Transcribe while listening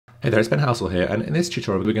Hey there, it's Ben Housel here, and in this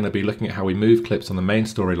tutorial we're going to be looking at how we move clips on the main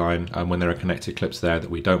storyline when there are connected clips there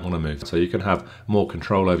that we don't want to move. So you can have more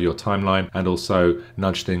control over your timeline and also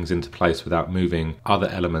nudge things into place without moving other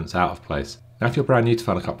elements out of place. Now if you're brand new to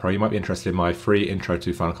Final Cut Pro, you might be interested in my free intro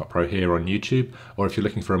to Final Cut Pro here on YouTube, or if you're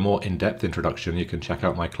looking for a more in-depth introduction, you can check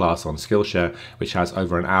out my class on Skillshare, which has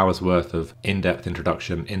over an hour's worth of in-depth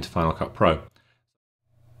introduction into Final Cut Pro.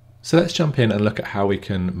 So let's jump in and look at how we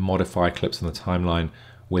can modify clips on the timeline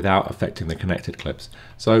without affecting the connected clips.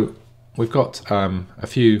 So we've got a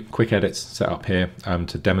few quick edits set up here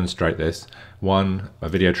to demonstrate this. One, a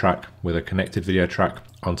video track with a connected video track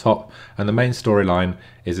on top, and the main storyline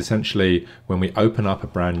is essentially when we open up a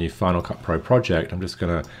brand new Final Cut Pro project. I'm just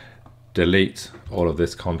going to delete all of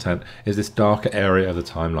this content, is this darker area of the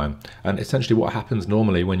timeline. And essentially what happens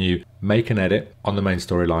normally when you make an edit on the main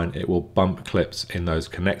storyline, it will bump clips in those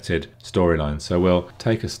connected storylines. So we'll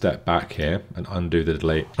take a step back here and undo the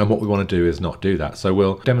delete. And what we want to do is not do that. So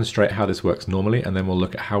we'll demonstrate how this works normally, and then we'll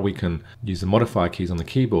look at how we can use the modifier keys on the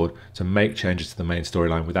keyboard to make changes to the main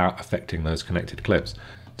storyline without affecting those connected clips.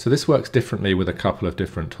 So this works differently with a couple of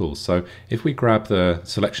different tools. So if we grab the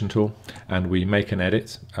selection tool and we make an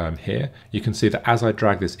edit here, you can see that as I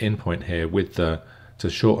drag this in point here with to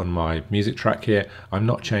shorten my music track here, I'm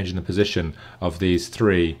not changing the position of these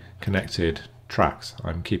three connected tracks.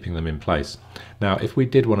 I'm keeping them in place. Now if we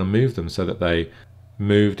did want to move them so that they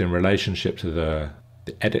moved in relationship to the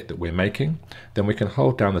edit that we're making, then we can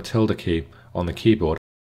hold down the tilde key on the keyboard,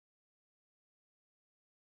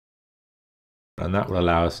 and that will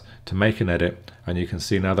allow us to make an edit, and you can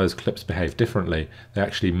see now those clips behave differently. They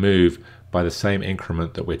actually move by the same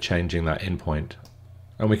increment that we're changing that in point.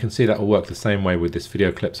 And we can see that will work the same way with this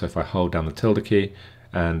video clip. So if I hold down the tilde key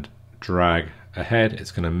and drag ahead,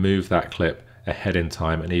 it's going to move that clip ahead in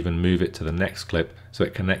time and even move it to the next clip so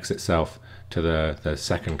it connects itself to the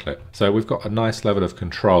second clip. So we've got a nice level of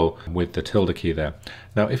control with the tilde key there.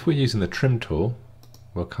 Now if we're using the trim tool,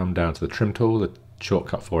 we'll come down to the trim tool. The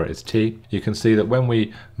shortcut for it is T. You can see that when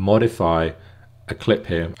we modify a clip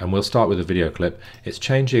here, and we'll start with a video clip, it's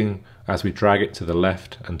changing as we drag it to the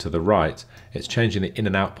left and to the right, it's changing the in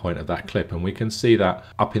and out point of that clip, and we can see that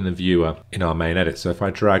up in the viewer in our main edit. So if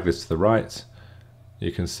I drag this to the right,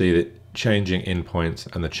 you can see that changing in point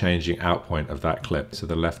and the changing out point of that clip, so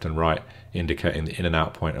the left and right indicating the in and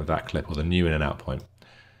out point of that clip, or the new in and out point.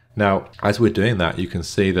 Now, as we're doing that, you can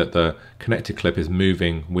see that the connected clip is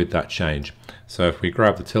moving with that change. So if we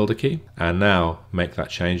grab the tilde key and now make that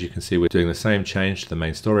change, you can see we're doing the same change to the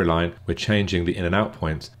main storyline. We're changing the in and out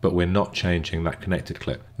points, but we're not changing that connected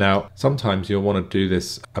clip. Now, sometimes you'll want to do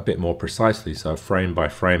this a bit more precisely, so a frame by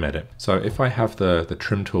frame edit. So if I have the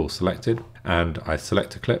trim tool selected and I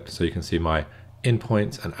select a clip, so you can see my in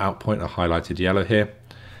point and out point are highlighted yellow here.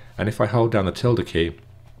 And if I hold down the tilde key,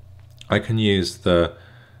 I can use the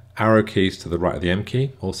arrow keys to the right of the M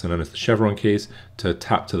key, also known as the chevron keys, to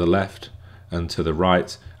tap to the left and to the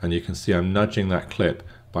right, and you can see I'm nudging that clip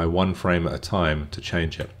by one frame at a time to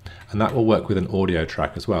change it. And that will work with an audio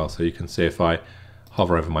track as well. So you can see if I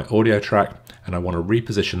hover over my audio track and I want to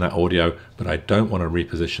reposition that audio, but I don't want to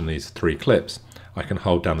reposition these three clips, I can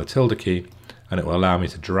hold down the tilde key and it will allow me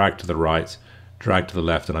to drag to the right, drag to the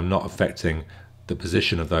left, and I'm not affecting the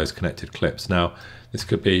position of those connected clips. Now this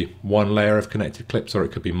could be one layer of connected clips, or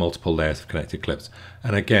it could be multiple layers of connected clips.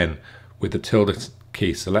 And again, with the tilde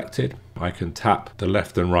key selected, I can tap the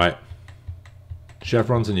left and right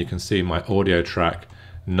chevrons, and you can see my audio track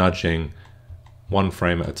nudging one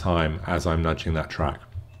frame at a time as I'm nudging that track.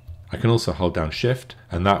 I can also hold down Shift,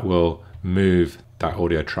 and that will move that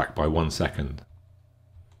audio track by 1 second.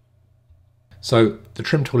 So the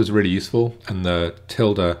trim tool is really useful, and the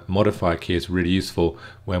tilde modifier key is really useful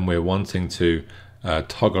when we're wanting to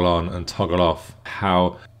toggle on and toggle off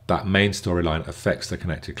how that main storyline affects the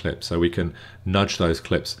connected clip. So we can nudge those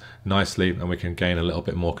clips nicely, and we can gain a little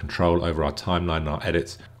bit more control over our timeline and our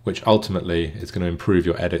edits, which ultimately is going to improve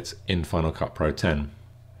your edits in Final Cut Pro 10.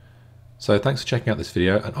 So thanks for checking out this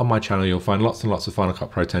video, and on my channel you'll find lots and lots of Final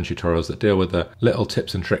Cut Pro 10 tutorials that deal with the little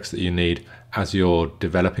tips and tricks that you need as you're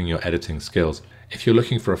developing your editing skills. If you're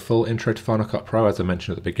looking for a full intro to Final Cut Pro, as I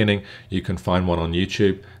mentioned at the beginning, you can find one on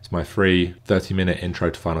YouTube. It's my free 30-minute intro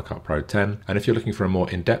to Final Cut Pro 10. And if you're looking for a more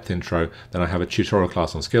in-depth intro, then I have a tutorial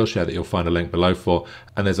class on Skillshare that you'll find a link below for,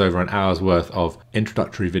 and there's over an hour's worth of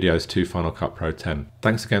introductory videos to Final Cut Pro 10.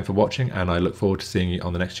 Thanks again for watching, and I look forward to seeing you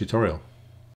on the next tutorial.